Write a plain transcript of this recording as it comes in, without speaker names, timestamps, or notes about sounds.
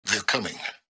They're coming.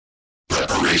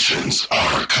 Preparations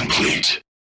are complete.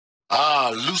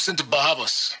 Lucent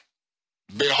Bahavas.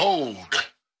 Behold,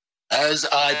 as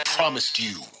I promised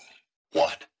you.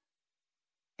 What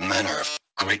manner of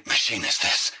great machine is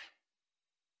this?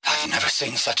 I've never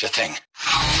seen such a thing.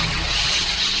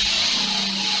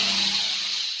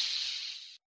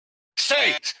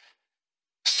 Stay!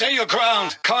 Stay your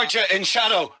ground, Karja in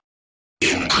shadow!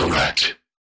 Incorrect.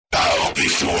 Bow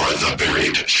before the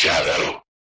buried shadow.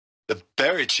 The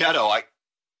buried shadow? I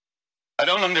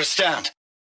don't understand.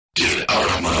 Did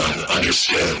Araman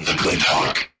understand the glint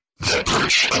hawk that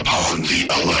perched upon the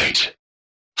alight?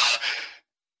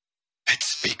 It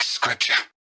speaks scripture.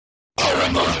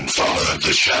 Araman followed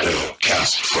the shadow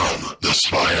cast from the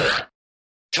spire.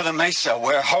 To the mesa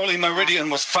where Holy Meridian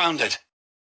was founded.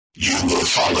 You will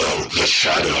follow the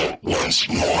shadow once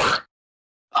more.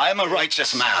 I am a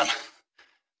righteous man,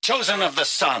 chosen of the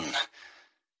sun.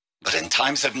 But in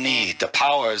times of need, the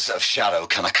powers of shadow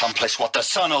can accomplish what the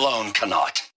sun alone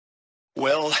cannot.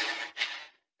 Will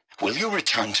you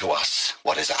return to us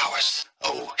what is ours,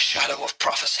 O shadow of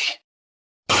prophecy?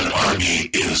 An army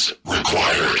is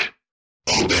required.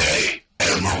 Obey,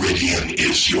 and Meridian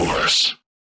is yours.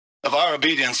 Of our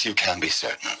obedience you can be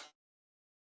certain.